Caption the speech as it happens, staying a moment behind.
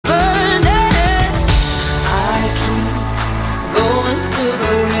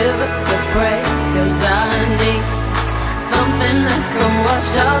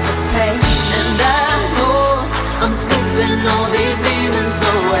wash out the pain. And I know I'm sleeping all these demons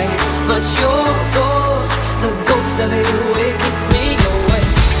away, but your ghost, the ghost of you, it keeps me away.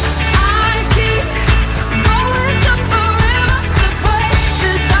 I keep going to the river to pray,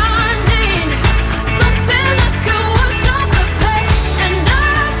 'cause I need something that can wash out the pain. And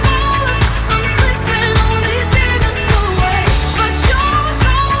I know I'm sleeping all these demons away, but your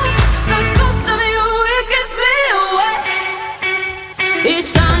ghost, the ghost of you, it keeps me away.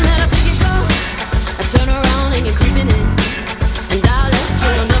 Each time that I think you go, I turn around and you're creeping in, and I let you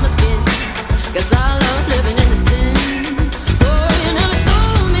under my skin, 'cause I love living in the sin. Oh, you never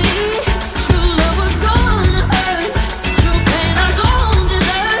told me true love was gonna hurt, true pain I don't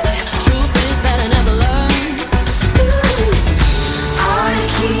deserve, truth is that I never learned. Ooh. I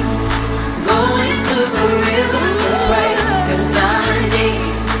keep going to the river to pray, 'cause I need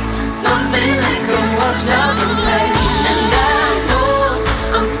something that can wash out the pain. And I know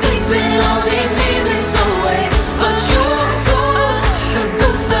I'm sleeping all these demons away, but your ghost, the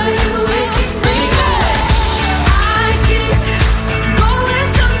ghost of you, it keeps me away. I keep going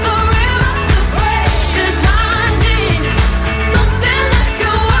to the river to pray, 'cause I need something that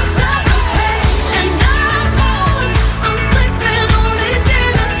can wash out the pain. And I know I'm sleeping all these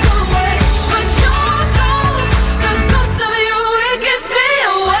demons away, but your ghost, the ghost of you, it keeps me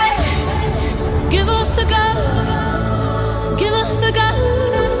away. Give up the ghost, give up the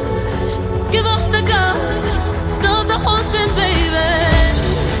ghost, give up the ghost, stop the haunting, baby.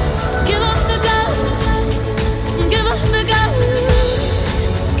 Give up the ghost, give up the ghost,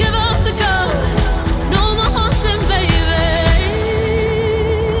 give up the ghost, no more haunting, baby.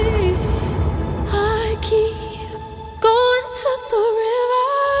 I keep going to the river.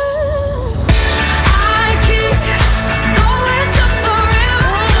 I keep going to the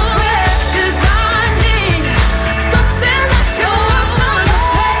river to pray, 'cause I need something that can wash out the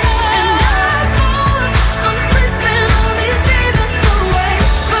pain. And I know I'm sleeping all these demons away,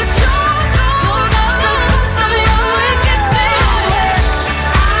 but your ghost, the ghost of you, it gets me away.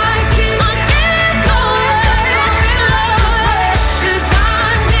 I keep going to the river to pray, 'cause I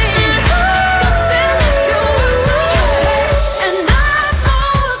need something that can wash out the pain. And I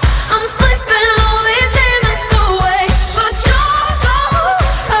know I'm sleeping all these demons away, but your ghost,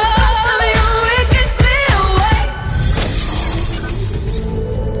 the ghost of you, it gets me away.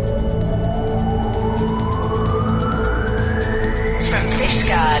 From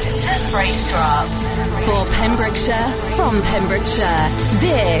Fishguard to Bracestrop. For Pembrokeshire, from Pembrokeshire,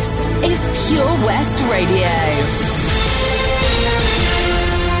 this is Pure West Radio.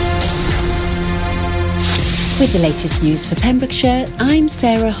 With the latest news for Pembrokeshire, I'm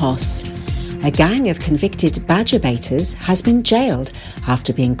Sarah Hoss. A gang of convicted badger baiters has been jailed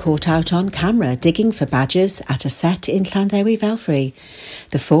after being caught out on camera digging for badgers at a set in Llanddewi Velfrey.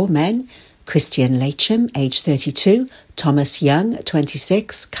 The four men, Christian Leitcham, age 32, Thomas Young,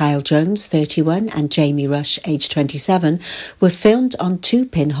 26, Kyle Jones, 31 and Jamie Rush, age 27, were filmed on two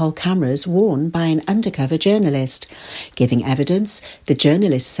pinhole cameras worn by an undercover journalist. Giving evidence, the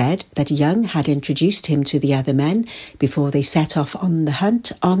journalist said that Young had introduced him to the other men before they set off on the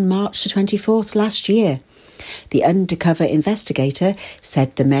hunt on March the 24th last year. The undercover investigator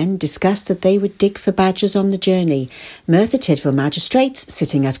said the men discussed that they would dig for badgers on the journey. Merthyr Tydfil magistrates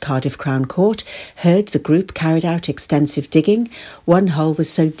sitting at Cardiff Crown Court heard the group carried out extensive digging. One hole was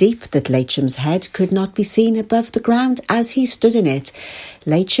so deep that Leitcham's head could not be seen above the ground as he stood in it.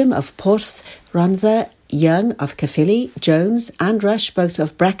 Leitcham of Porth Rhondda, Young of Caerphilly, Jones and Rush, both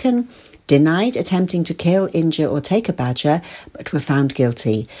of Brecon, denied attempting to kill, injure or take a badger, but were found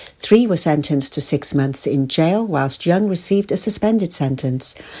guilty. 3 were sentenced to 6 months in jail, whilst Young received a suspended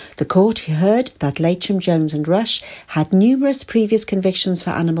sentence. The court heard that Leitcham, Jones and Rush had numerous previous convictions for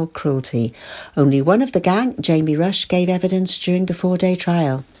animal cruelty. Only one of the gang, Jamie Rush, gave evidence during the 4-day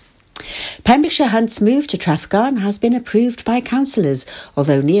trial. Pembrokeshire Hunt's move to Trafgarn has been approved by councillors,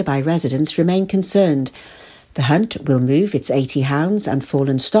 although nearby residents remain concerned. The Hunt will move its 80 hounds and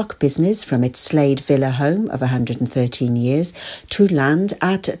fallen stock business from its Slade Villa home of 113 years to land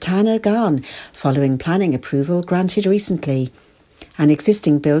at Tannergarn, following planning approval granted recently. An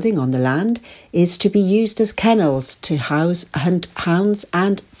existing building on the land is to be used as kennels to house hunt hounds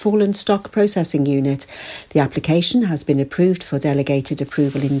and fallen stock processing unit. The application has been approved for delegated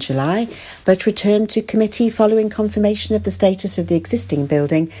approval in July, but returned to committee following confirmation of the status of the existing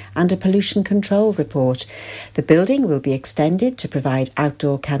building and a pollution control report. The building will be extended to provide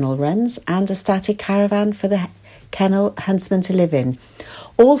outdoor kennel runs and a static caravan for the kennel huntsman to live in.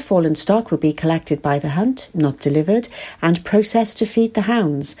 All fallen stock will be collected by the Hunt, not delivered, and processed to feed the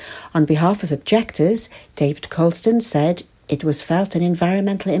hounds. On behalf of objectors, David Colston said it was felt an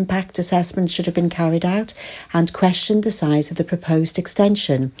environmental impact assessment should have been carried out and questioned the size of the proposed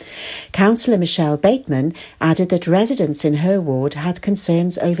extension. Councillor Michelle Bateman added that residents in her ward had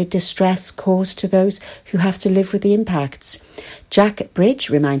concerns over distress caused to those who have to live with the impacts. Jack Bridge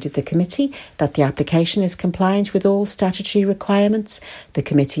reminded the committee that the application is compliant with all statutory requirements. The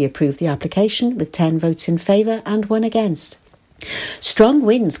committee approved the application with 10 votes in favour and 1 against. Strong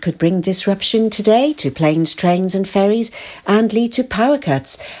winds could bring disruption today to planes, trains and ferries and lead to power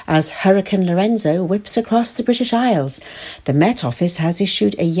cuts as Hurricane Lorenzo whips across the British Isles. The Met Office has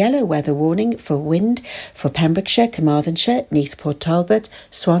issued a yellow weather warning for wind for Pembrokeshire, Carmarthenshire, Neath Port Talbot,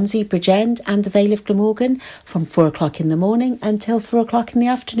 Swansea, Bridgend and the Vale of Glamorgan from 4 o'clock in the morning until 4 o'clock in the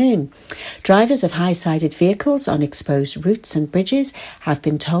afternoon. Drivers of high-sided vehicles on exposed routes and bridges have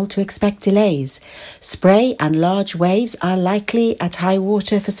been told to expect delays. Spray and large waves are likely at high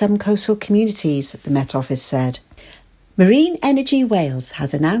water for some coastal communities, the Met Office said. Marine Energy Wales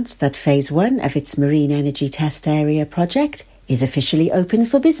has announced that Phase 1 of its Marine Energy Test Area project is officially open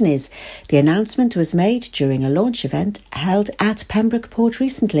for business. The announcement was made during a launch event held at Pembroke Port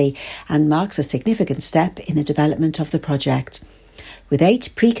recently and marks a significant step in the development of the project. With 8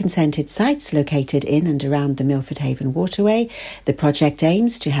 pre-consented sites located in and around the Milford Haven waterway, the project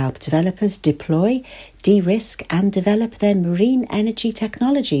aims to help developers deploy, de-risk and develop their marine energy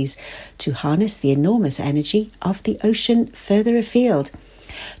technologies to harness the enormous energy of the ocean further afield.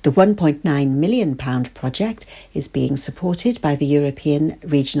 The £1.9 million project is being supported by the European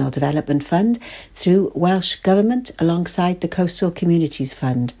Regional Development Fund through Welsh Government alongside the Coastal Communities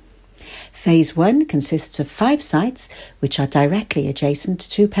Fund. Phase 1 consists of 5 sites which are directly adjacent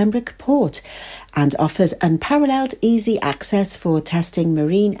to Pembroke Port and offers unparalleled easy access for testing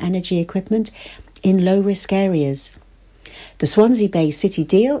marine energy equipment in low-risk areas. The Swansea Bay City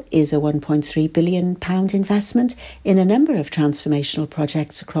deal is a £1.3 billion investment in a number of transformational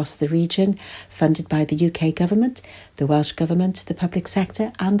projects across the region, funded by the UK Government, the Welsh Government, the public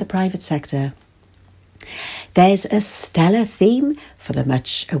sector and the private sector. There's a stellar theme for the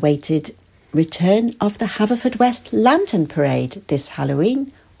much-awaited return of the Haverfordwest Lantern Parade this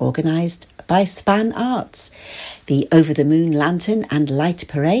Halloween, organised by Span Arts. The Over the Moon Lantern and Light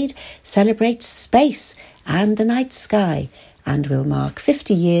Parade celebrates space and the night sky and will mark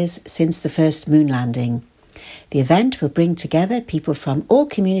 50 years since the first moon landing. The event will bring together people from all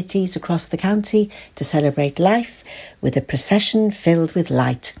communities across the county to celebrate life with a procession filled with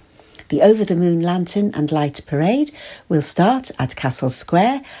light. The Over the Moon Lantern and Light Parade will start at Castle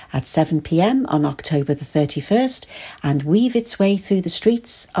Square at 7 p.m. on October the 31st and weave its way through the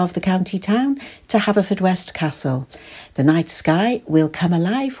streets of the county town to Haverfordwest Castle. The night sky will come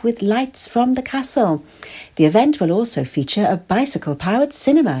alive with lights from the castle. The event will also feature a bicycle-powered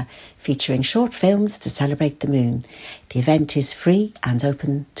cinema featuring short films to celebrate the moon. The event is free and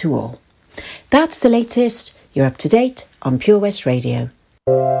open to all. That's the latest. You're up to date on Pure West Radio.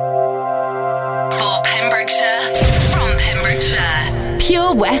 For Pembrokeshire, from Pembrokeshire,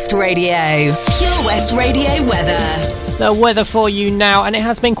 Pure West Radio. Pure West Radio weather. The weather for you now, and it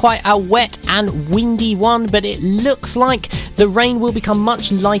has been quite a wet and windy one, but it looks like the rain will become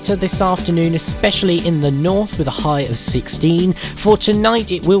much lighter this afternoon, especially in the north with a high of 16. For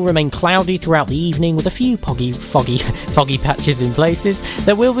tonight, it will remain cloudy throughout the evening with a few foggy patches in places.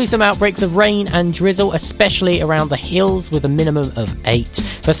 There will be some outbreaks of rain and drizzle, especially around the hills with a minimum of 8.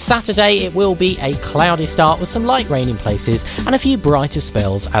 For Saturday, it will be a cloudy start with some light rain in places and a few brighter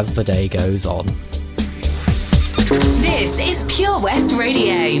spells as the day goes on. This is Pure West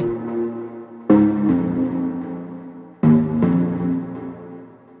Radio.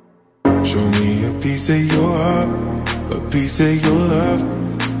 Show me a piece of your heart, a piece of your love.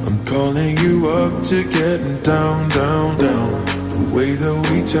 I'm calling you up to getting down, down, down. The way that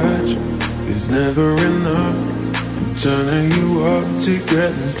we touch is never enough. I'm turning you up to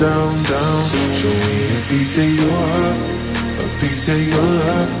getting down, down. Show me a piece of your heart, a piece of your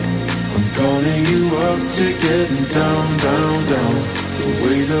love. I'm calling you up to getting down, down, down. The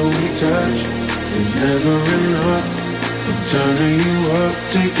way that we touch is never enough. I'm turning you up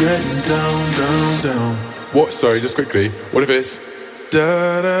to getting down, down, down. What? Sorry, just quickly. What if it's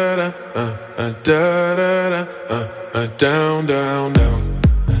da da da da da da down, down, down.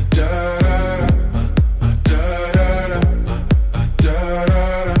 Da da da da da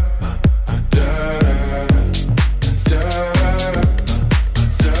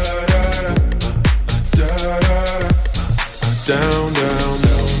down, down,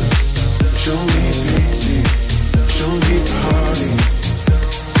 down. Show me easy, show me party.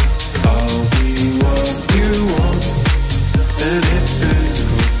 I'll be what you want, and it's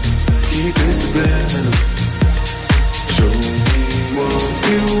physical. Keep it subliminal. Show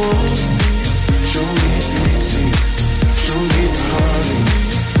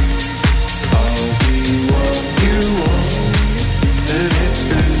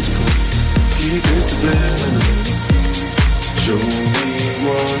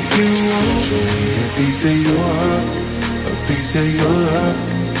piece of your love.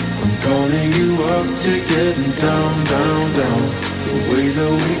 I'm calling you up to getting down, down, down. The way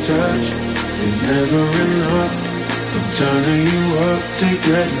that we touch is never enough. I'm turning you up to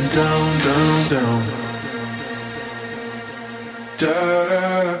getting down, down, down. Da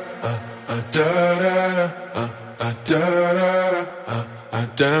da da, da da da,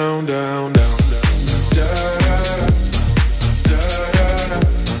 down, down, down, da da da,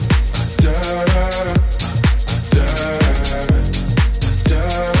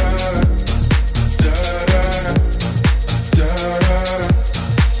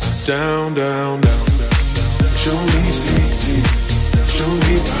 down, down, down. Show me easy, show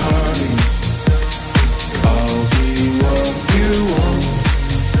me party. I'll be what you want,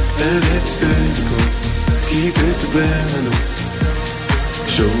 and it's physical. Keep it subliminal.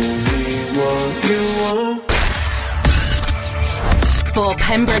 Show me what you want. For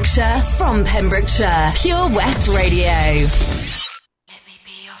Pembrokeshire, from Pembrokeshire, Pure West Radio. Let me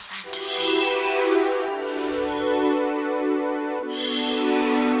be your fantasy.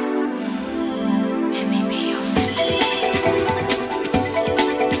 Let me be your fantasy.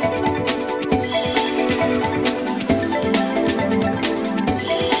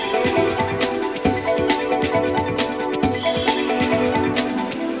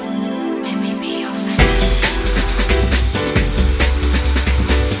 Let me be your fantasy.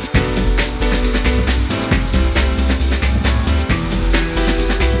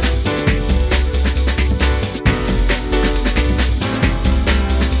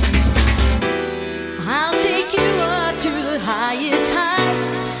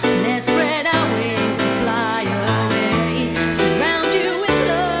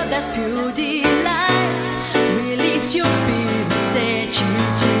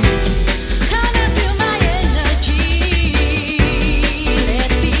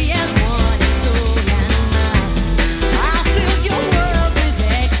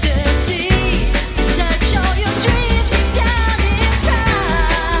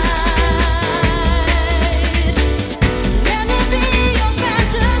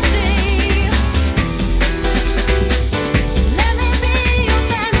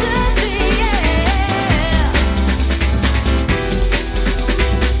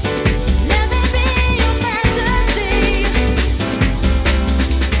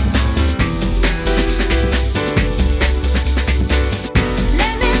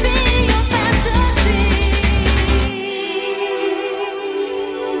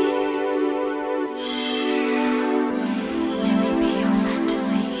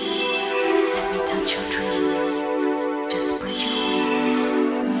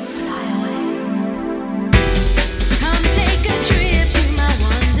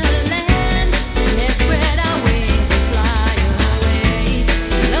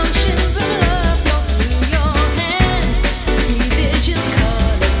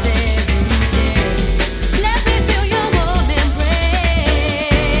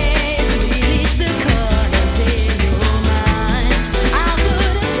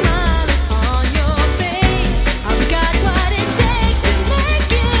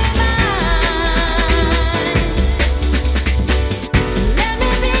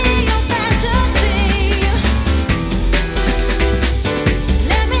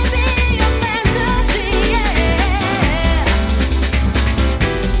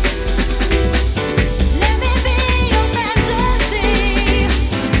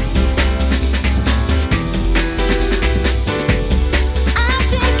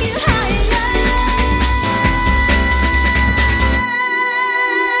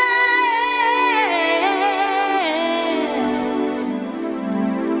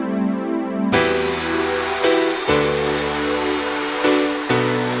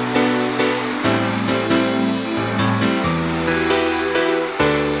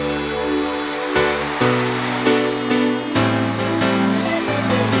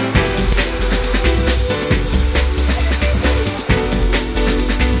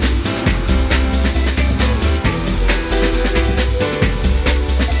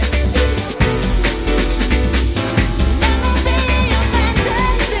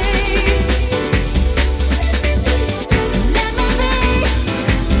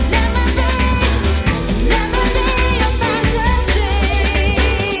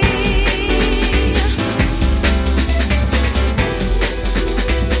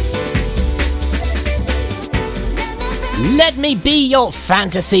 Me Be Your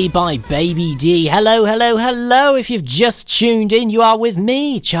Fantasy by Baby D. Hello, hello, hello. If you've just tuned in, you are with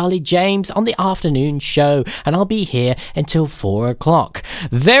me, Charlie James, on the afternoon show, and I'll be here until 4 o'clock.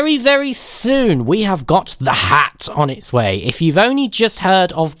 Very, very soon, we have got The Hat on its way. If you've only just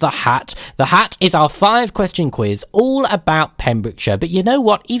heard of The Hat is our 5-question quiz all about Pembrokeshire. But you know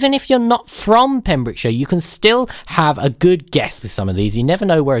what? Even if you're not from Pembrokeshire, you can still have a good guess with some of these. You never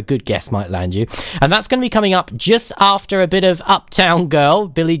know where a good guess might land you. And that's going to be coming up just after a bit of Uptown Girl,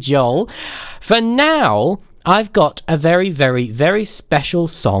 Billy Joel. For now, I've got a very, very, very special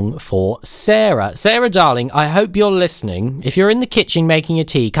song for Sarah. Sarah, darling, I hope you're listening. If you're in the kitchen making your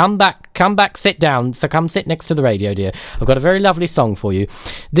tea, come back, sit down. So come sit next to the radio, dear. I've got a very lovely song for you.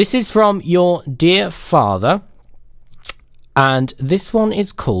 This is from your dear father, and this one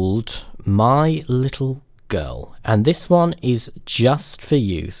is called My Little Girl. And this one is just for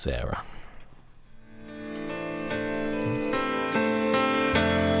you, Sarah.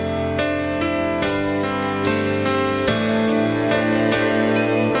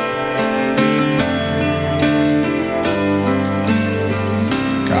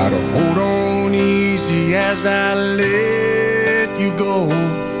 Gotta hold on easy as I let you go.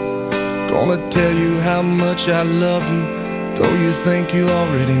 Gonna tell you how much I love you, though you think you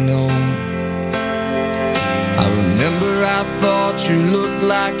already know. I remember I thought you looked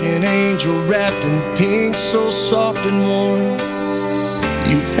like an angel wrapped in pink, so soft and warm.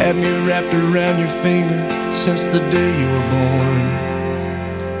 You've had me wrapped around your finger since the day you were born.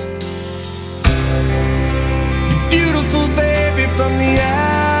 You're beautiful, baby, from the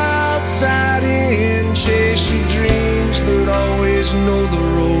outside in. Chase your dreams, but always know the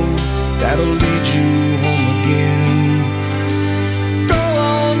road that'll lead you home again. Go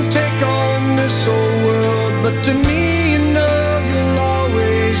on, take on this old world, but to me, you know you'll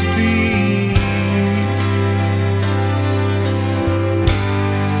always be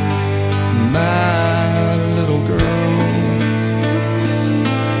my little girl.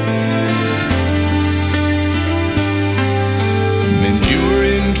 When you were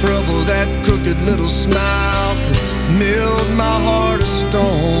in trouble, that crooked little smile could melt my heart of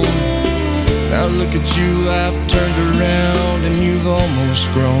stone. Now look at you, I've turned around and you've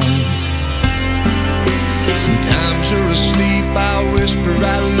almost grown. Sometimes you're asleep, I whisper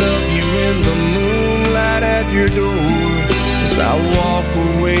I love you in the moonlight at your door. As I walk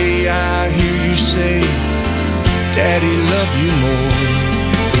away, I hear you say, Daddy, love you more.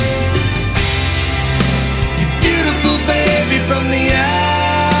 You're beautiful, baby, from the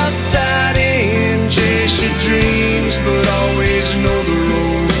outside in. Chase your dreams, but always know the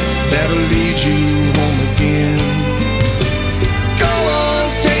road that'll lead you home again. Go on,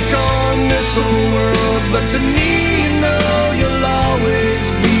 take on this whole world, but to me, you know you'll always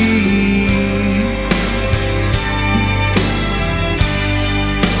be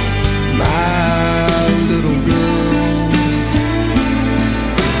my little girl.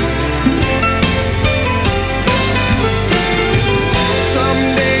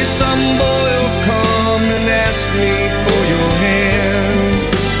 Someday some boy will come and ask me for your hand,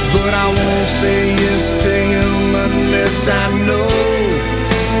 but I won't say yes to him unless I know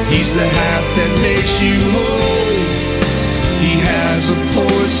he's the half that makes you whole. He has a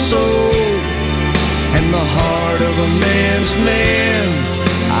poet's soul and the heart of a man's man.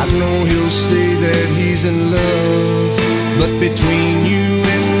 I know he'll say that he's in love, but between you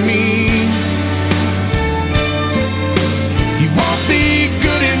and me, he won't be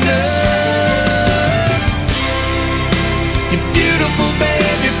good enough. You're beautiful,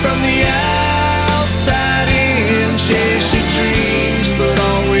 baby, from the outside in. Chase your dreams, but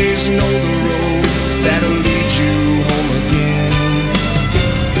always know the road that'll lead you home again.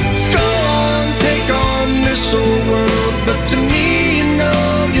 Go on, take on this old world, but to me, you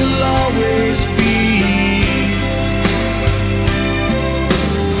know you'll always be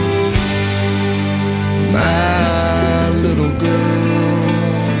my little girl.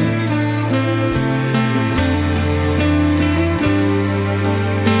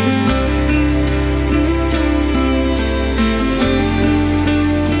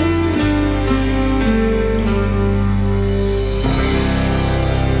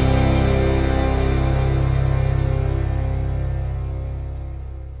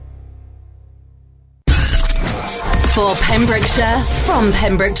 For Pembrokeshire, from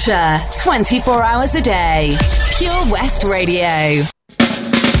Pembrokeshire, 24 hours a day. Pure West Radio.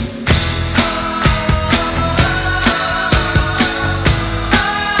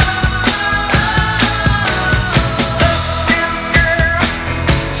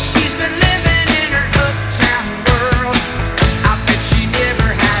 I bet she never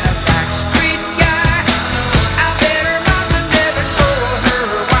had a backstreet guy. I bet her mother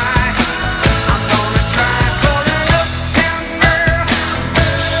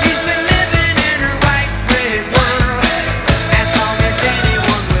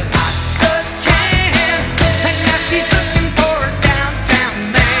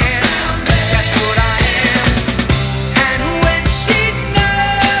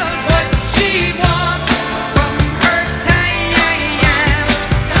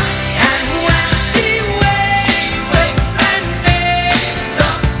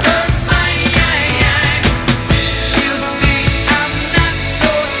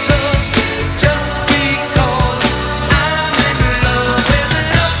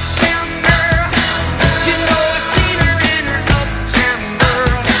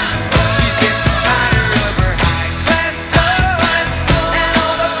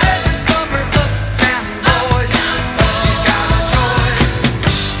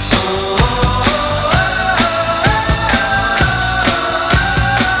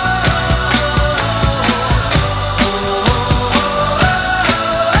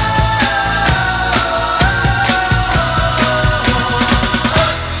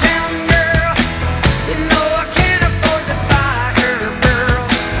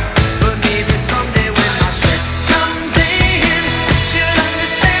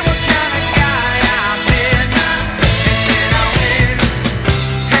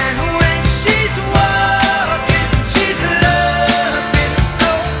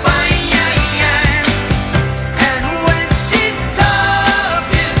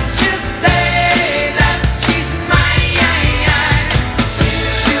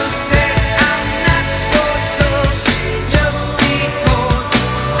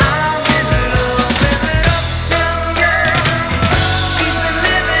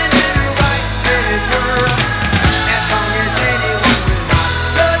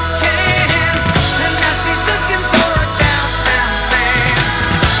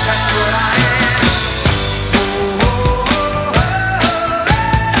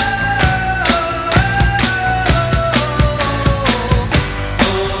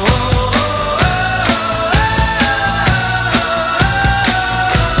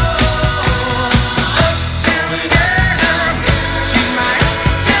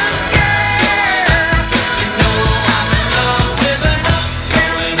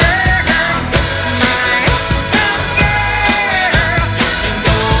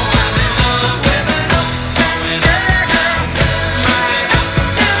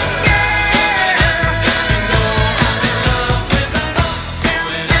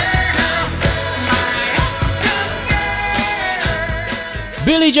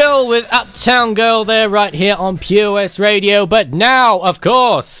Billy Joel with Uptown Girl there right here on Pure West Radio. But now, of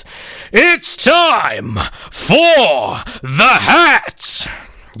course, it's time for the hat.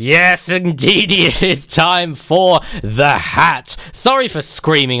 Yes, indeed, it is time for the hat. Sorry for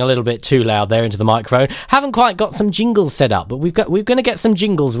screaming a little bit too loud there into the microphone. Haven't quite got some jingles set up, but we're going to get some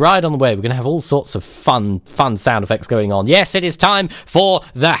jingles right on the way. We're going to have all sorts of fun sound effects going on. Yes, it is time for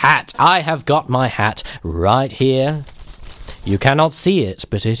the hat. I have got my hat right here. You cannot see it,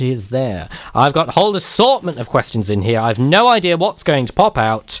 but it is there. I've got a whole assortment of questions in here. I've no idea what's going to pop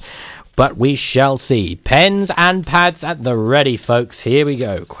out, but we shall see. Pens and pads at the ready, folks. Here we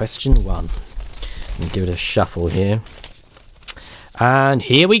go. Question 1. Let me give it a shuffle here. And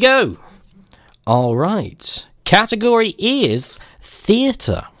here we go. All right. Category is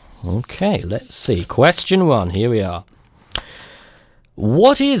theatre. Okay, let's see. Question 1. Here we are.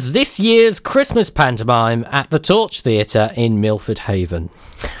 What is this year's Christmas pantomime at the Torch Theatre in Milford Haven?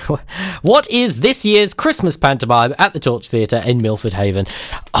 What is this year's Christmas pantomime at the Torch Theatre in Milford Haven?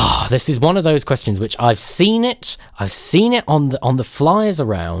 This is one of those questions which I've seen it on the flyers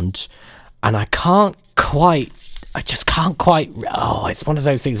around, and I just can't quite. It's one of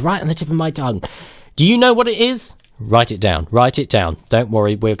those things right on the tip of my tongue. Do you know what it is? Write it down. Don't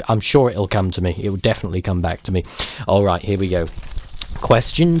worry, I'm sure it'll come to me. It will definitely come back to me. All right, here we go.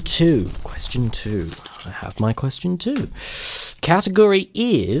 Question 2. I have my question 2. Category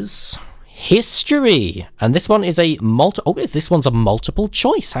is history. And this one is this one's a multiple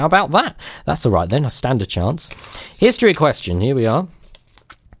choice. How about that? That's all right then. I stand a chance. History question. Here we are.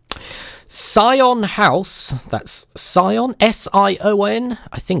 Sion House, that's Sion, S-I-O-N,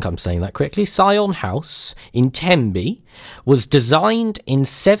 I think I'm saying that correctly, Sion House in Tenby was designed in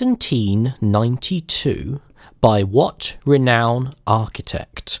 1792 by what renowned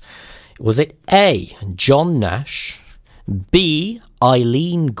architect? Was it A, John Nash, B,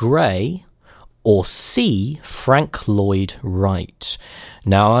 Eileen Gray, or C, Frank Lloyd Wright?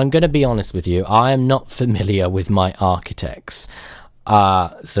 Now, I'm going to be honest with you, I am not familiar with my architects,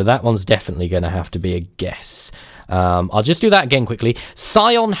 so that one's definitely going to have to be a guess. I'll just do that again quickly.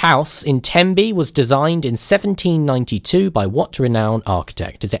 Sion House in Tenby was designed in 1792 by what renowned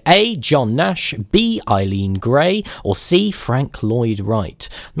architect? Is it A, John Nash, B, Eileen Gray, or C, Frank Lloyd Wright?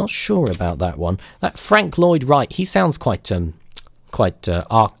 Not sure about that one. That Frank Lloyd Wright, he sounds quite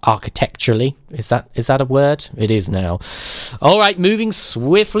architecturally. Is that a word? It is now. All right, moving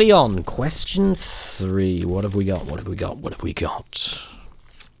swiftly on. Question 3. What have we got?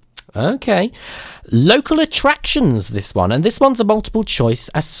 Okay. Local attractions, this one. And this one's a multiple choice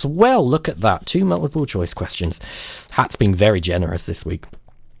as well. Look at that. 2 multiple choice questions. Hat's been very generous this week.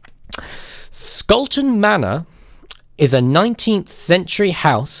 Scolton Manor is a 19th century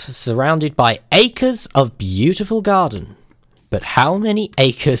house surrounded by acres of beautiful garden. But how many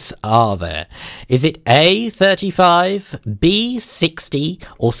acres are there? Is it A, 35, B, 60,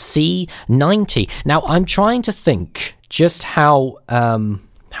 or C, 90? Now, I'm trying to think just how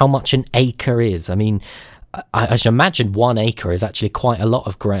much an acre is. I mean, I should imagine 1 acre is actually quite a lot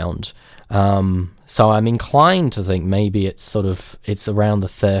of ground. So I'm inclined to think maybe it's around the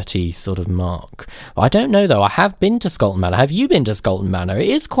 30 sort of mark. I don't know though. I have been to Scolton Manor. Have you been to Scolton Manor? It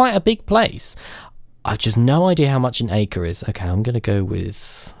is quite a big place. I've just no idea how much an acre is. Okay, I'm gonna go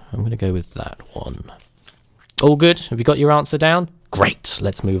with that one. All good? Have you got your answer down? Great.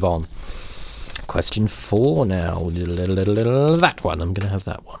 Let's move on. Question 4 now. That one. I'm going to have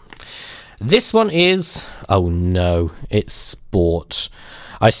that one. This one is... Oh, no. It's sport.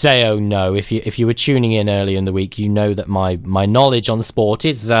 I say, oh, no. If you were tuning in earlier in the week, you know that my knowledge on sport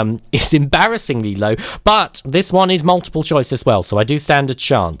is embarrassingly low. But this one is multiple choice as well, so I do stand a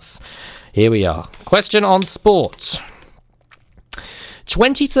chance. Here we are. Question on sport.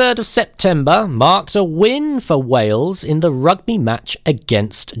 23rd of September marked a win for Wales in the rugby match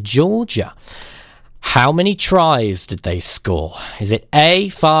against Georgia. How many tries did they score? Is it A,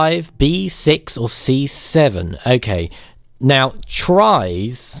 5, B, 6, or C, 7? Okay, now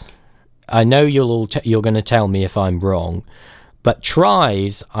tries, I know you're going to tell me if I'm wrong, but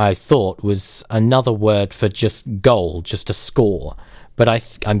tries, I thought, was another word for just goal, just a score. But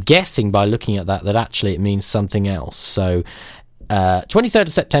I'm guessing by looking at that actually it means something else. So 23rd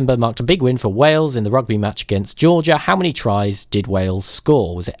of September marked a big win for Wales in the rugby match against Georgia. How many tries did Wales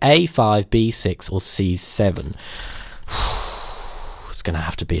score? Was it A, 5, B, 6, or C, 7? It's going to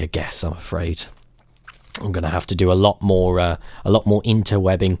have to be a guess, I'm afraid. I'm going to have to do a lot more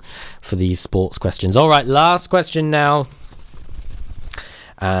interwebbing for these sports questions. All right, last question now.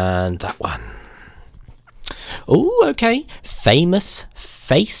 And that one. Oh, okay. Famous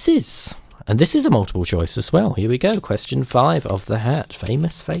faces. And this is a multiple choice as well. Here we go. Question 5 of the hat.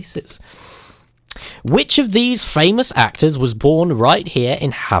 Famous faces. Which of these famous actors was born right here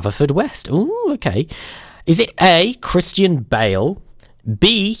in Haverfordwest? Ooh, okay. Is it A, Christian Bale,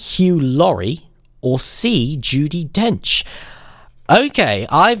 B, Hugh Laurie, or C, Judi Dench? Okay,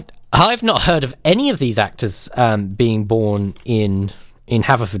 I've not heard of any of these actors being born in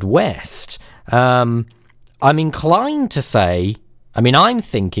Haverfordwest. I'm inclined to say, I'm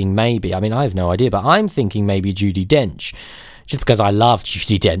thinking maybe, I have no idea, but I'm thinking maybe Judi Dench, just because I love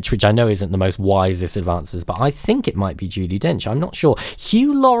Judi Dench, which I know isn't the most wisest of answers, but I think it might be Judi Dench. I'm not sure.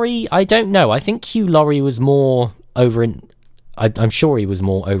 Hugh Laurie, I don't know. I think Hugh Laurie was more over in... I'm sure he was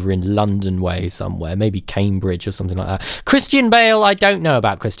more over in London way somewhere, maybe Cambridge or something like that. Christian Bale, I don't know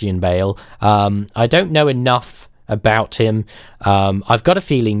about Christian Bale. I don't know enough about him. I've got a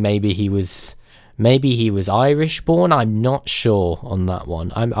feeling maybe he was Irish born. I'm not sure on that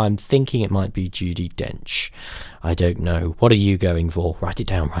one. I'm thinking it might be Judi Dench. I don't know. What are you going for? Write it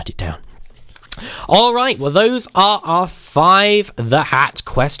down. All right, well, those are our 5 The Hat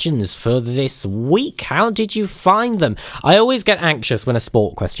questions for this week. How did you find them? I always get anxious when a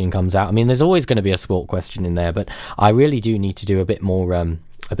sport question comes out. There's always going to be a sport question in there, but I really do need to do a bit more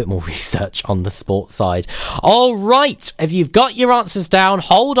research on the sports side. All right, if you've got your answers down,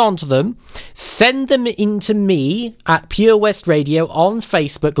 hold on to them. Send them in to me at Pure West Radio on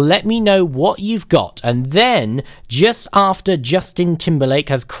Facebook. Let me know what you've got. And then, just after Justin Timberlake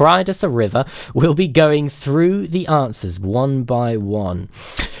has cried us a river, we'll be going through the answers one by one.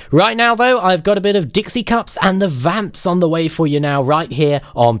 Right now, though, I've got a bit of Dixie Cups and the Vamps on the way for you now, right here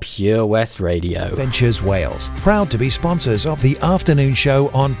on Pure West Radio. Ventures Wales, proud to be sponsors of the afternoon show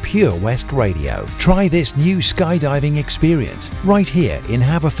on Pure West Radio. Try this new skydiving experience right here in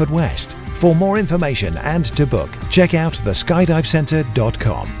Haverfordwest. For more information and to book, check out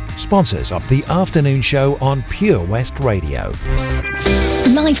theskydivecentre.com. Sponsors of the afternoon show on Pure West Radio.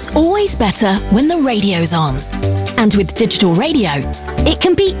 Life's always better when the radio's on. And with digital radio, it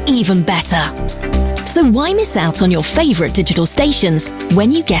can be even better. So why miss out on your favourite digital stations when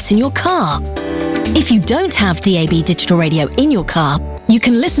you get in your car? If you don't have DAB digital radio in your car, you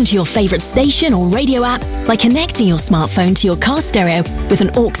can listen to your favourite station or radio app by connecting your smartphone to your car stereo with an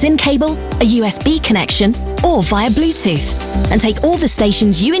aux-in cable, a USB connection, or via Bluetooth, and take all the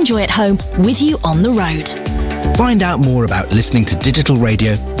stations you enjoy at home with you on the road. Find out more about listening to digital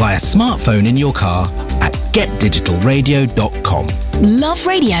radio via smartphone in your car at getdigitalradio.com. Love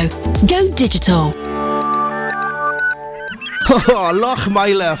radio. Go digital. Oh,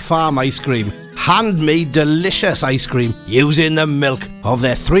 Lochmeyler Farm Ice Cream. Handmade delicious ice cream using the milk of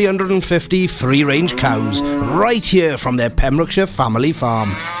their 350 free-range cows right here from their Pembrokeshire family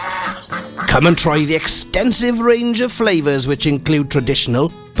farm. Come and try the extensive range of flavours which include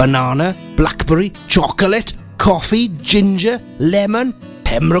traditional, banana, blackberry, chocolate, coffee, ginger, lemon,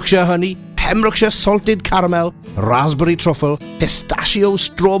 Pembrokeshire honey, Pembrokeshire salted caramel, raspberry truffle, pistachio,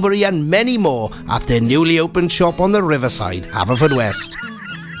 strawberry and many more at their newly opened shop on the Riverside, Haverfordwest.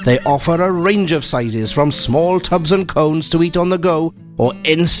 They offer a range of sizes from small tubs and cones to eat on the go or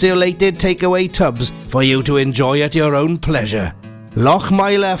insulated takeaway tubs for you to enjoy at your own pleasure.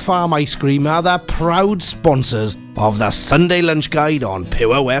 Lochmeyler Farm Ice Cream are the proud sponsors of the Sunday Lunch Guide on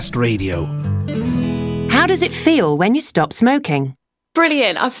Pure West Radio. How does it feel when you stop smoking?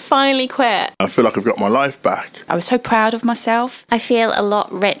 Brilliant, I've finally quit. I feel like I've got my life back. I was so proud of myself. I feel a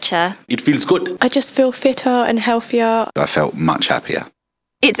lot richer. It feels good. I just feel fitter and healthier. I felt much happier.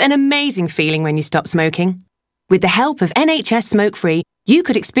 It's an amazing feeling when you stop smoking. With the help of NHS Smoke Free, you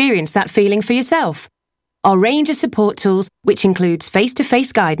could experience that feeling for yourself. Our range of support tools, which includes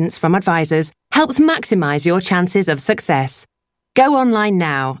face-to-face guidance from advisors, helps maximise your chances of success. Go online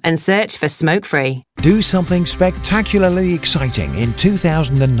now and search for Smoke Free. Do something spectacularly exciting in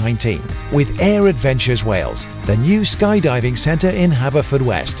 2019 with Air Adventures Wales, the new skydiving centre in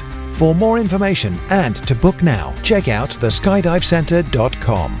Haverfordwest. For more information and to book now, check out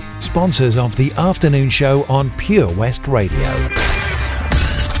theskydivecentre.com. Sponsors of the afternoon show on Pure West Radio.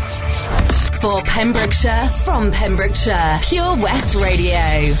 For Pembrokeshire, from Pembrokeshire, Pure West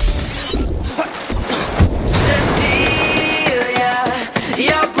Radio. Cecilia,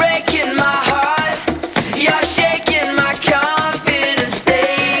 you're breaking my heart. You're shaking my confidence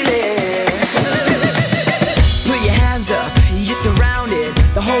daily. Put your hands up, you're surrounded.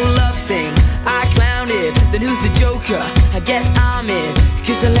 The whole love thing, I clowned it. Then who's the joker? I guess I'm it.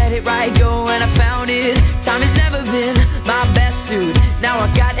 Cause I let it right go and I found it. Time has never been my best suit. Now I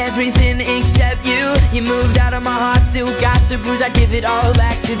got everything except you. You moved out of my heart, still got the bruise. I give it all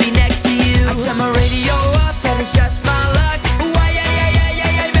back to be next to you. I turn my radio up and it's just my luck. Ooh,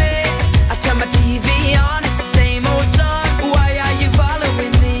 yeah, babe. I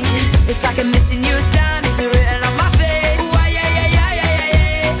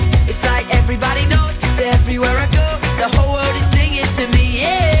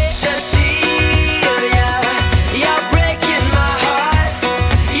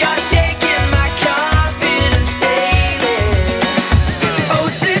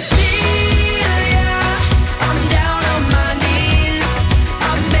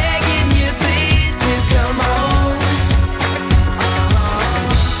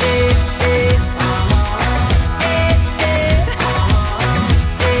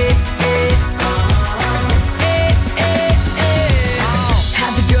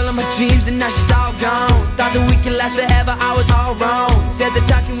last forever, I was all wrong. Said the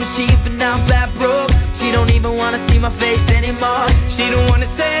talking was cheap and now I'm flat broke. She don't even wanna see my face anymore. She don't wanna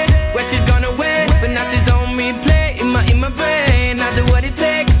say where she's gonna wait, but now she's on replay in my brain. I do what it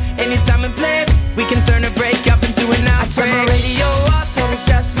takes, any time and place. We can turn a break up into an outbreak. I turn my radio up and it's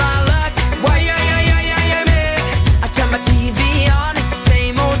just my luck. Why, yeah, me? I turn my TV on, it's the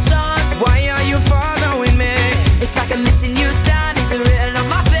same old song. Why are you following me? It's like I'm missing you sign is written on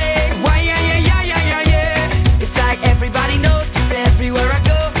my face. Why, yeah. It's like everybody knows, 'cause everywhere I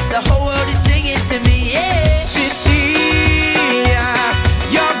go, the whole world is singing to me, yeah. Cecilia,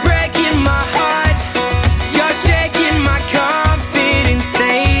 you're breaking my heart. You're shaking my confidence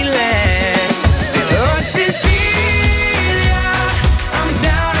daily. Oh, Cecilia, I'm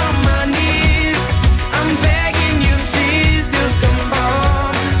down on my knees. I'm begging you, please, to come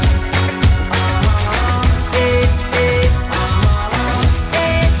home.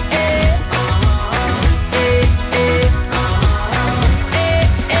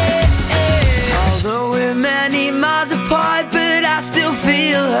 Although we're many miles apart, but I still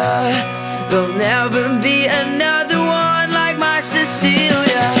feel her. There'll never be another one like my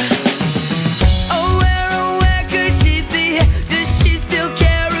Cecilia. Oh, where could she be? Does she still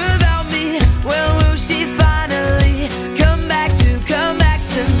care about me? When will she finally come back to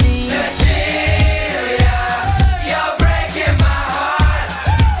me? Cecilia, you're breaking my heart.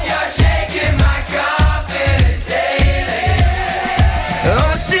 You're shaking my confidence daily.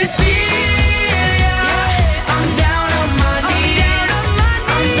 Oh, Cecilia, I'm down on my knees.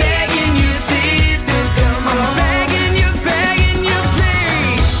 I'm begging you, please, to come home. Begging you, please.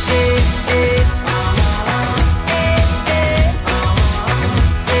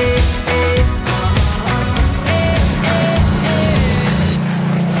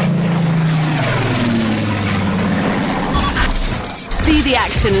 See the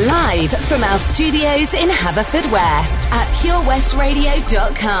action live from our studios in Haverfordwest at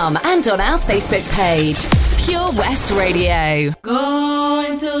purewestradio.com and on our Facebook page, Pure West Radio.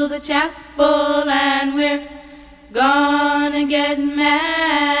 Going to the chapel and we're gonna get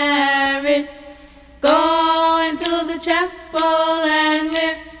married. Going to the chapel and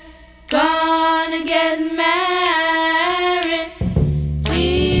we're gonna get married.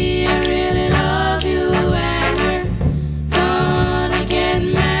 Gee, I really love you and we're gonna get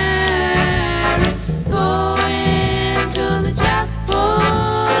married. Going to the chapel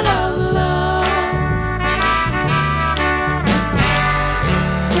of love.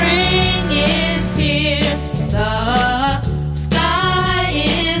 Spring is here, the sky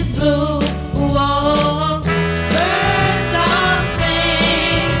is blue. Whoa, birds all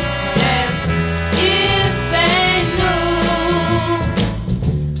sing as if they knew.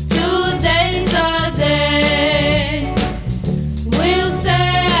 Today's a day we'll say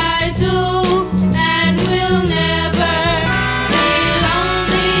I do, and we'll never be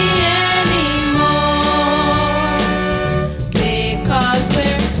lonely anymore. Because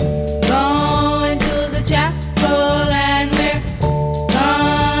we're going to the chapel and we're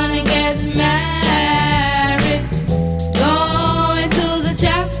gonna get married. Going to the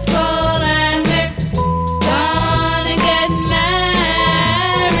chapel and we're gonna get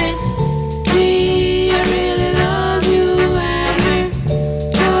married. Gee, I really love you and we're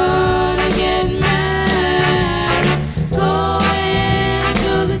gonna get married. Going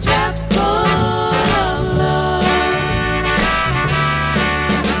to the chapel of love.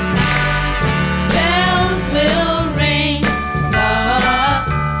 Bells will ring, the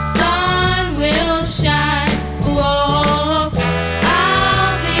sun will shine. Whoa,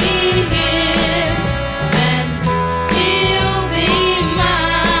 I'll be his and he'll be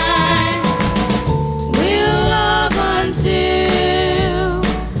mine. We'll love until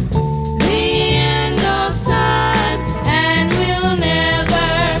the end of time, and we'll never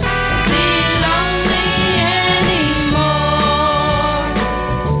be lonely anymore.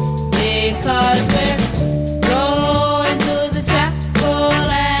 Because we're going to the chapel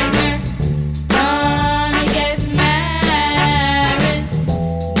and we're gonna get married.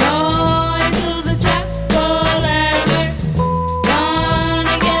 Going to the chapel and we're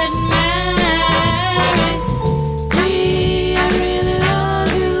gonna get married. Gee, I really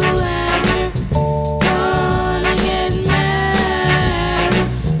love you and we're gonna get married.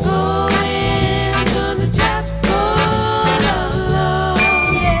 Going to the chapel of love.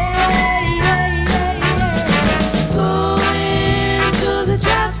 Going to the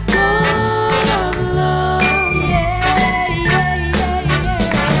chapel of love.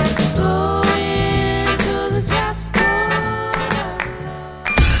 Going to the chapel of love.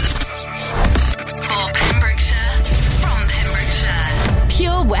 For Pembrokeshire, from Pembrokeshire,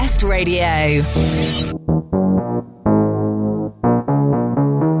 Pure West Radio.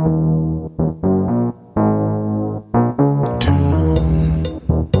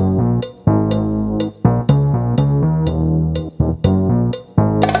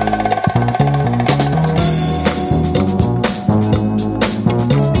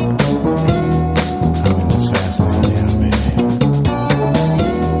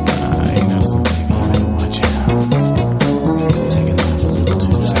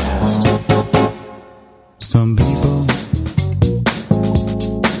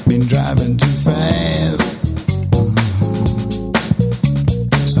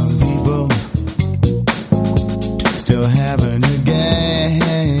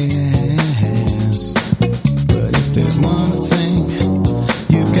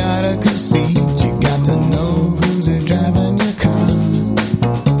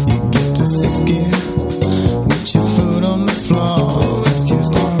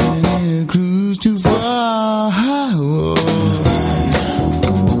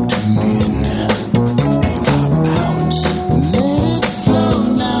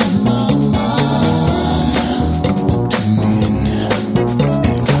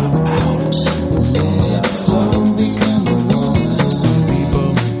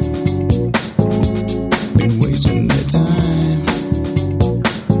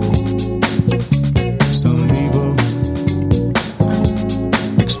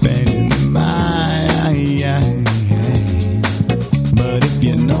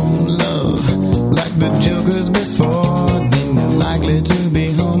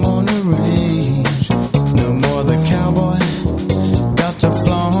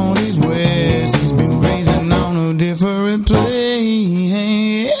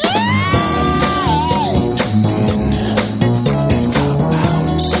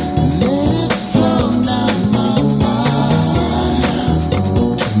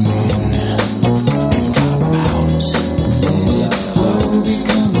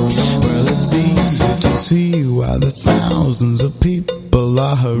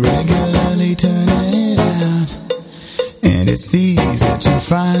 regularly turning it out. And it's easy to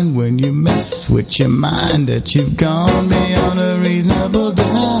find when you mess with your mind that you've gone beyond a reasonable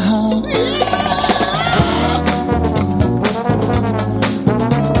doubt.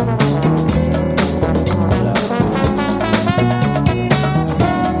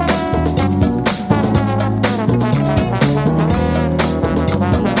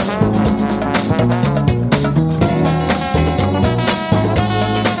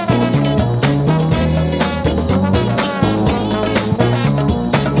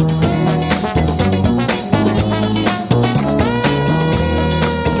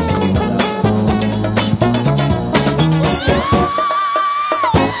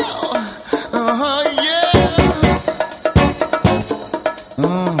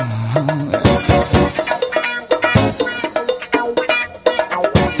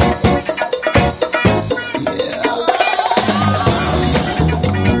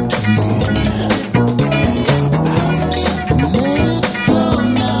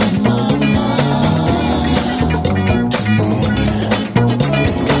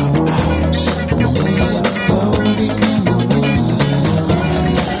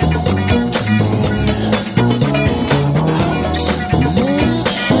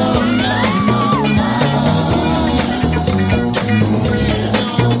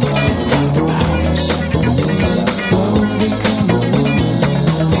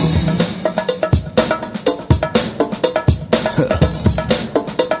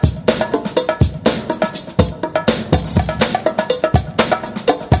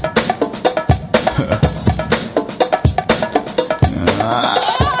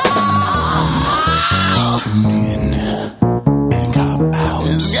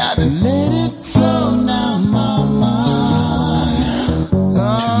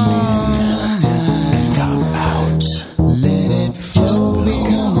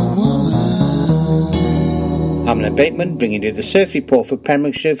 Bateman bringing you the surf report for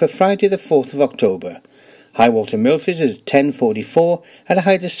Pembrokeshire for Friday the 4th of October. High water Milford is 10.44 at a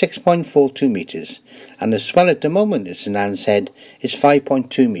height of 6.42 metres, and the swell at the moment at St Anne's Head is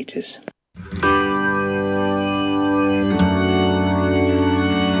 5.2 metres.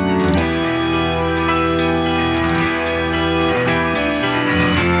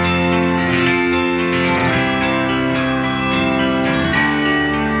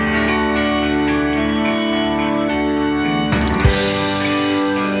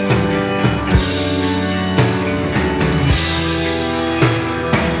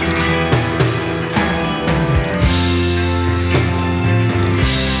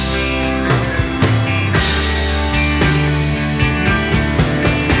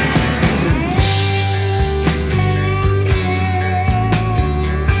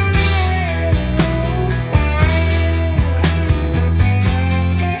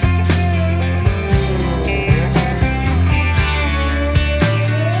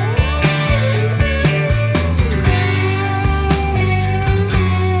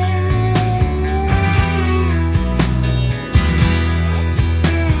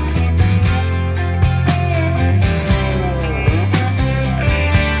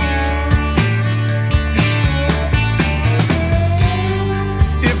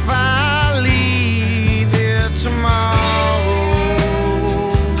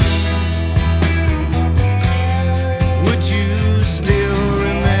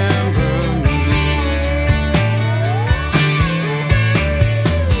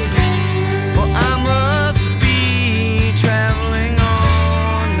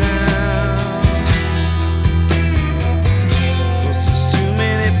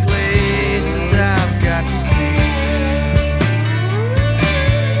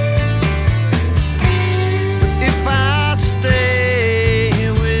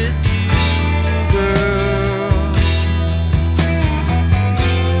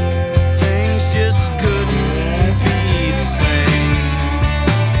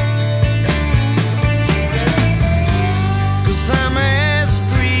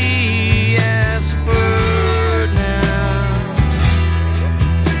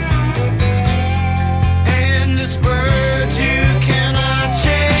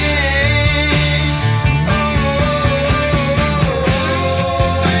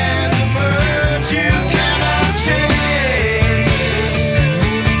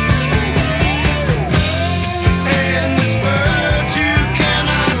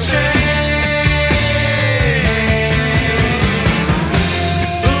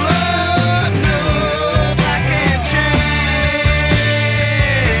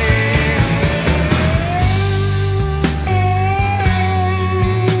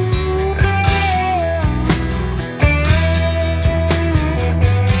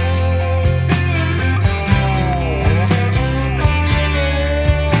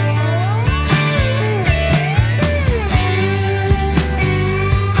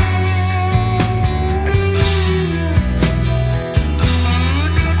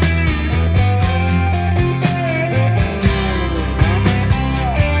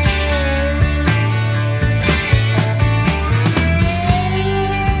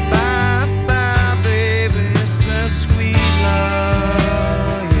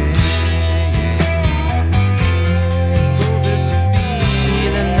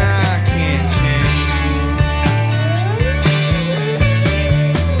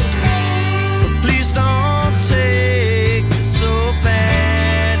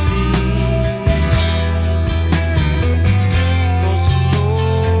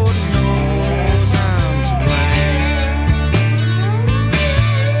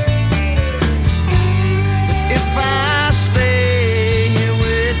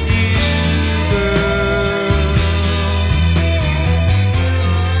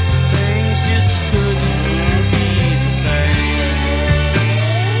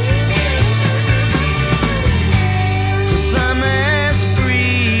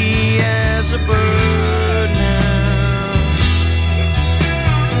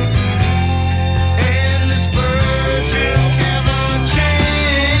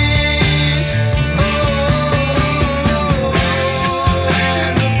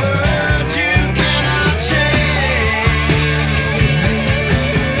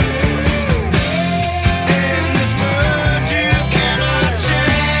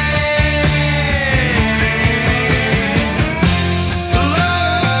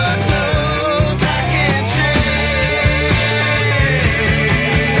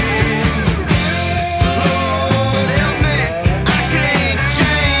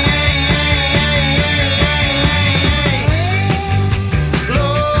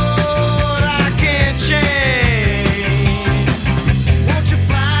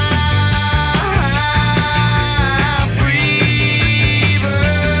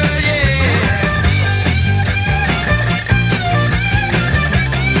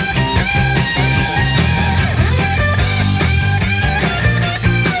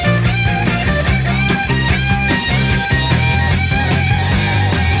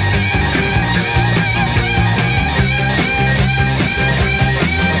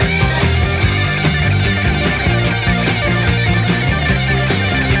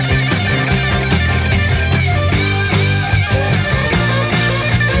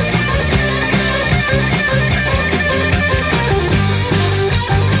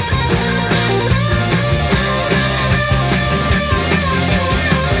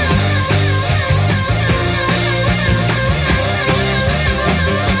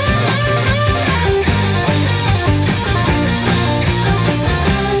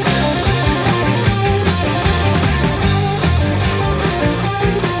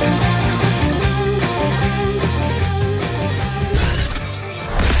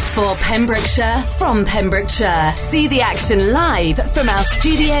 Pembrokeshire from Pembrokeshire. See the action live from our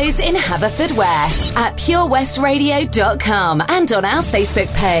studios in Haverfordwest at purewestradio.com and on our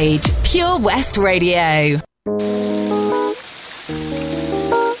Facebook page, Pure West Radio.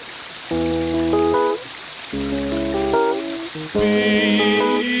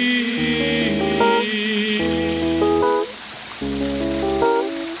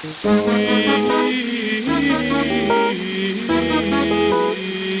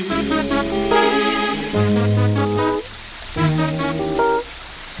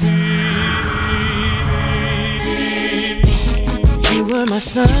 You were my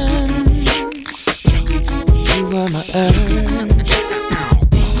sun, you were my earth.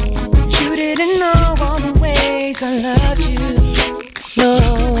 You didn't know all the ways I loved you, no.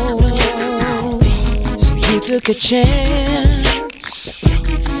 So you took a chance,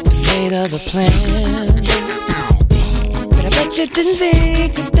 made other plans. But I bet you didn't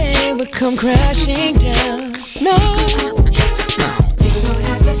think that they would come crashing down, no. You don't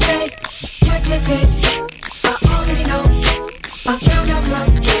have to say what you did, I already know. I found out from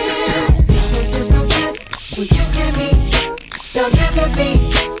here. There's just no chance when you and me, there'll never be.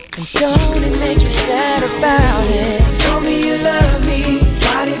 And don't it make you sad about it? Told me you love me,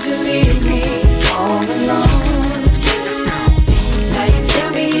 why did you leave me all alone? Now you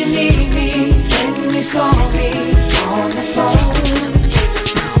tell me you need me when you call me on the phone.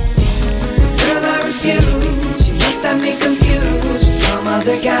 Girl, I refuse, you must have me confused with some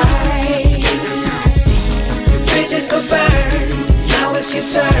other guy. Bridges go burn, now it's your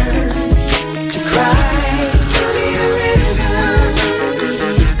turn to cry. Tell me a river,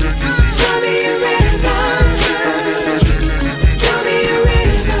 tell me a river, tell me a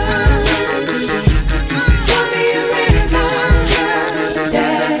river, tell me a river,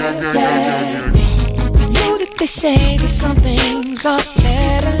 yeah, yeah. I know that they say that some things are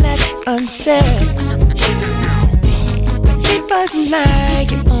better left unsaid, but it wasn't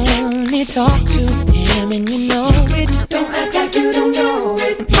like you only talk to him and you know it. Don't act like you don't know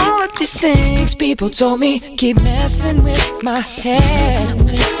it. And all of these things people told me keep messing with my head.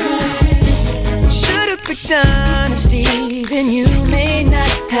 Should've picked honesty, then you may not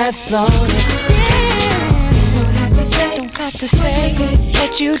have thought it. Don't have to say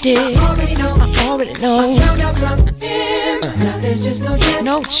what you did. I already know. I found out from him. Now there's just no chance.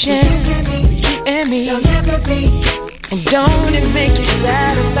 No chance. You and me, there'll never be. And don't it make you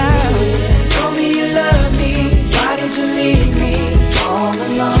sad about it? Told me you love me, why did you leave me all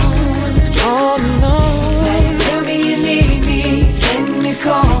alone? All alone. Now you tell me you need me, when you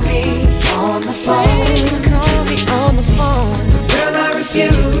call me on the phone. Call me on the phone. Girl, I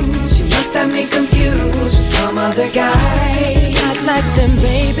refuse, you must have me confused with some other guy. Not like them,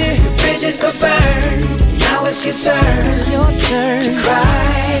 baby. The bridges go burn, now it's your turn. It's your turn to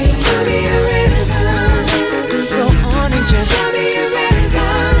cry. So tell me a river, go on and just tell me a river,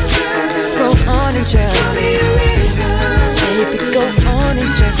 go on and just tell me a river, baby, go on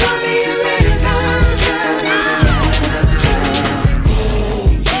and just tell me a river.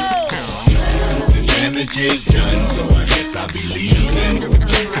 The damage is done, so I guess I'll be leaving.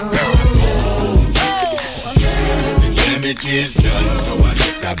 The damage is done, so I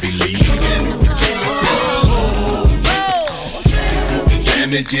guess I'll be leaving. The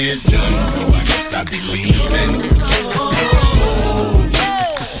damage is done, so I guess I'll be leaving.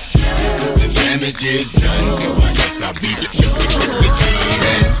 The damage is done, so I guess I'll be leaving.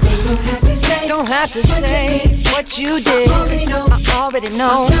 Don't have to say what you did. I already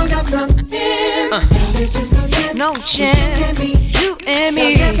know. There's just no chance. You and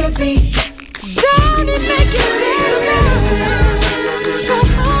me. Don't it make you sad about it? Go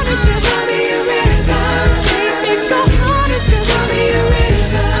on and just tell me a river. Baby, go on and just tell me a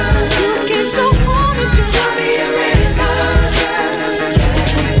river. You can go on and just tell me a river.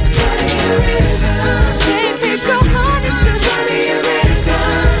 Tell me a river. Baby, go on and just tell me a river.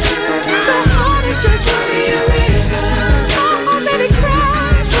 Go on and just tell me a river. 'Cause I already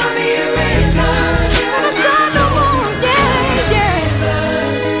cried. Tell me a river. And I cry no more, yeah, yeah.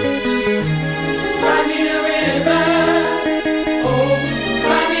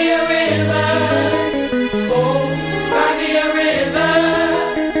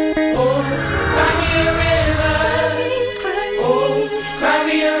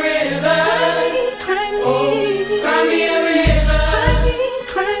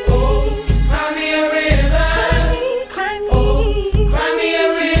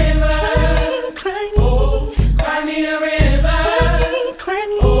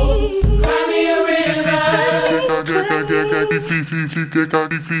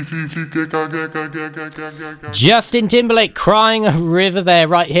 Justin Timberlake, Crying a River there,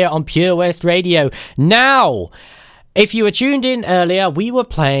 right here on Pure West Radio. Now, if you were tuned in earlier, we were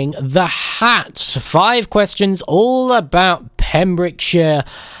playing The Hat. 5 questions all about Pembrokeshire.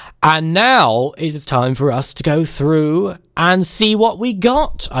 And now it is time for us to go through and see what we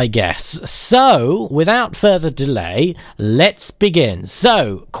got, I guess. So, without further delay, let's begin.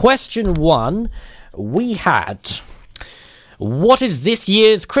 So, question 1, we had... What is this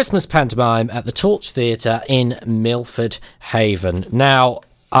year's Christmas pantomime at the Torch Theatre in Milford Haven? Now,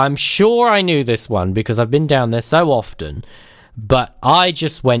 I'm sure I knew this one because I've been down there so often, but I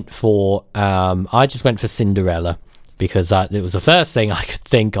just went for Cinderella because it was the first thing I could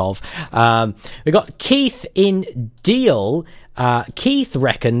think of. We got Keith in Deal. Keith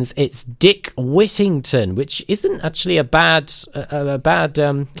reckons it's Dick Whittington, which isn't actually a bad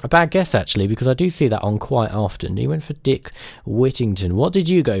guess actually, because I do see that on quite often. He went for Dick Whittington. What did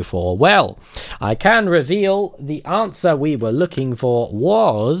you go for? Well, I can reveal the answer we were looking for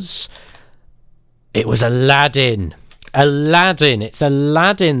was Aladdin. Aladdin. It's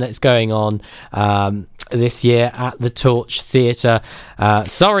Aladdin that's going on this year at the Torch Theatre.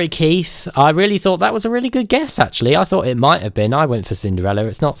 Sorry, Keith. I really thought that was a really good guess, actually. I thought it might have been. I went for Cinderella.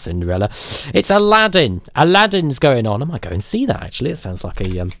 It's not Cinderella. It's Aladdin. Aladdin's going on. I might go and see that, actually. It sounds like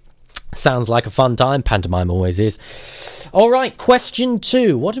a fun time. Pantomime always is. All right, question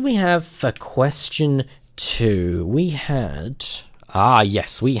 2. What did we have for question 2? We had...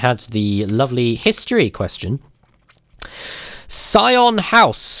 we had the lovely history question. Syon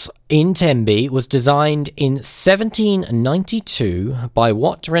House in Tenby was designed in 1792 by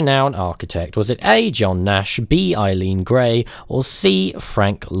what renowned architect? Was it A, John Nash, B, Eileen Gray, or C,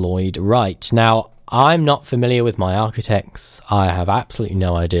 Frank Lloyd Wright? Now, I'm not familiar with my architects. I have absolutely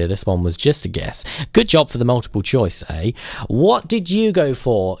no idea. This one was just a guess. Good job for the multiple choice, eh? What did you go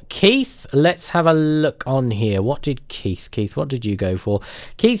for? Keith, let's have a look on here. What did Keith, what did you go for?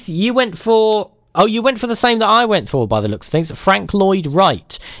 Keith, you went for... Oh, you went for the same that I went for, by the looks of things. Frank Lloyd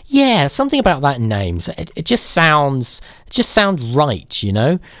Wright. Yeah, something about that name. It just sounds right, you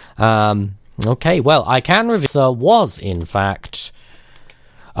know. Okay, well, I can reveal there was, in fact.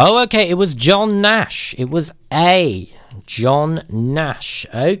 Oh, okay, it was John Nash. It was A. John Nash.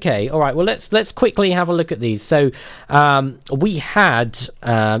 Okay, all right. Well, let's quickly have a look at these. So, we had so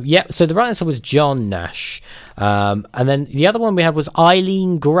the right answer was John Nash. And then the other one we had was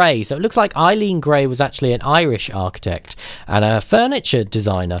Eileen Gray. So it looks like Eileen Gray was actually an Irish architect and a furniture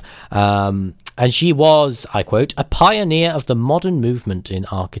designer. And she was, I quote, a pioneer of the modern movement in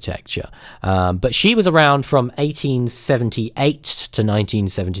architecture. But she was around from 1878 to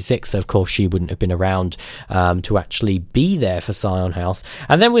 1976. So, of course, she wouldn't have been around to actually be there for Syon House.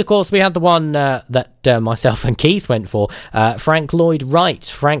 And then, of course, we had the one that myself and Keith went for, Frank Lloyd Wright.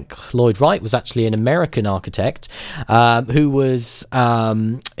 Frank Lloyd Wright was actually an American architect who was...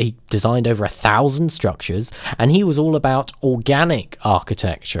 he designed over 1,000 structures, and he was all about organic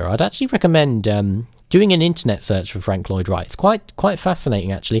architecture. I'd actually recommend doing an internet search for Frank Lloyd Wright. It's quite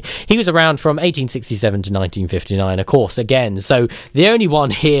fascinating, actually. He was around from 1867 to 1959, of course, again. So the only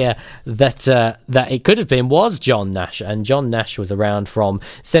one here that it could have been was John Nash, and John Nash was around from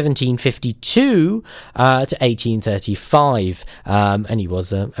 1752 to 1835, and he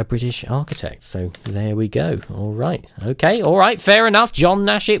was a British architect. So there we go. All right. Okay. All right. Fair enough. John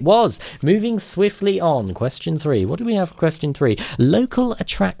Nash it was. Moving swiftly on. Question 3. What do we have for question 3? Local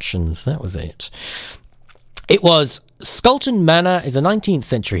attractions. That was it. It was Scolton Manor is a 19th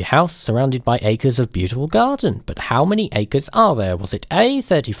century house surrounded by acres of beautiful garden. But how many acres are there? Was it A,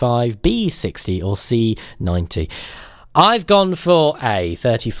 35, B, 60, or C, 90? I've gone for A,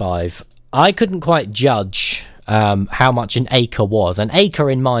 35. I couldn't quite judge how much an acre was. An acre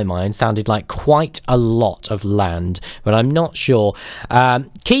in my mind sounded like quite a lot of land, but I'm not sure.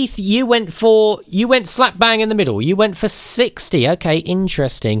 Keith, you went slap bang in the middle. You went for 60. Okay,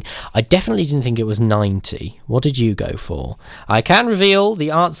 interesting. I definitely didn't think it was 90. What did you go for? I can reveal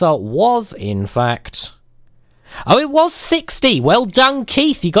the answer was, in fact... Oh, it was 60. Well done,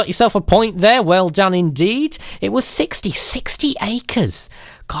 Keith. You got yourself a point there. Well done indeed. It was 60 acres.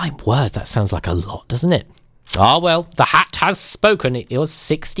 God, word, that sounds like a lot, doesn't it? Ah, well, the hat has spoken. It was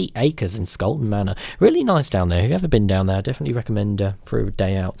 60 acres in Scolton Manor. Really nice down there. If you've ever been down there, I definitely recommend for a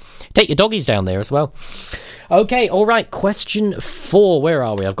day out. Take your doggies down there as well. Okay, all right. Question 4. Where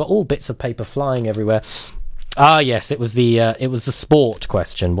are we? I've got all bits of paper flying everywhere. Ah, yes, it was the sport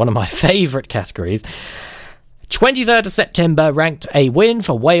question. One of my favourite categories. 23rd of September ranked a win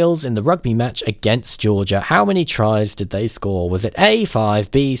for Wales in the rugby match against Georgia. How many tries did they score? Was it A,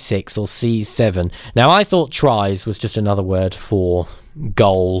 5, B, 6 or C, 7? Now, I thought tries was just another word for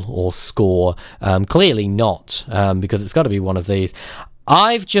goal or score. Clearly not, because it's got to be one of these.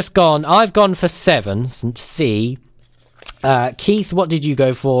 I've gone for 7, C. Keith, what did you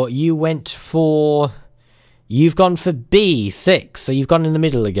go for? You've gone for B, 6, so you've gone in the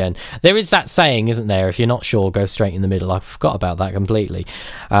middle again. There is that saying, isn't there? If you're not sure, go straight in the middle. I forgot about that completely.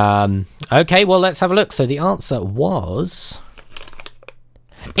 Okay, well, let's have a look. So the answer was...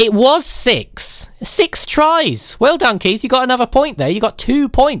 It was 6. 6 tries. Well done, Keith. You got another point there. You got 2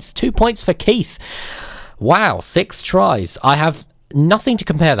 points. 2 points for Keith. Wow, 6 tries. I have nothing to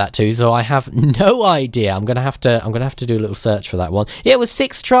compare that to, so I have no idea. I'm gonna have to do a little search for that one. Yeah, it was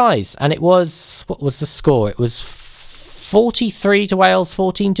 6 tries, and it was, what was the score? It was 43 to Wales,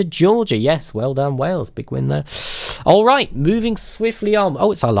 14 to Georgia. Yes, well done, Wales. Big win there. All right, moving swiftly on.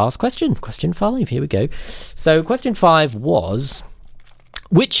 Oh, it's our last question. Question 5. Here we go. So question 5 was...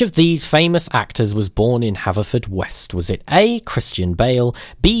 Which of these famous actors was born in Haverfordwest? Was it A, Christian Bale,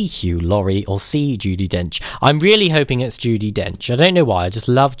 B, Hugh Laurie, or C, Judi Dench? I'm really hoping it's Judi Dench. I don't know why, I just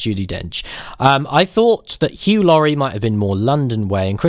love Judi Dench. I thought that Hugh Laurie might have been more London way, and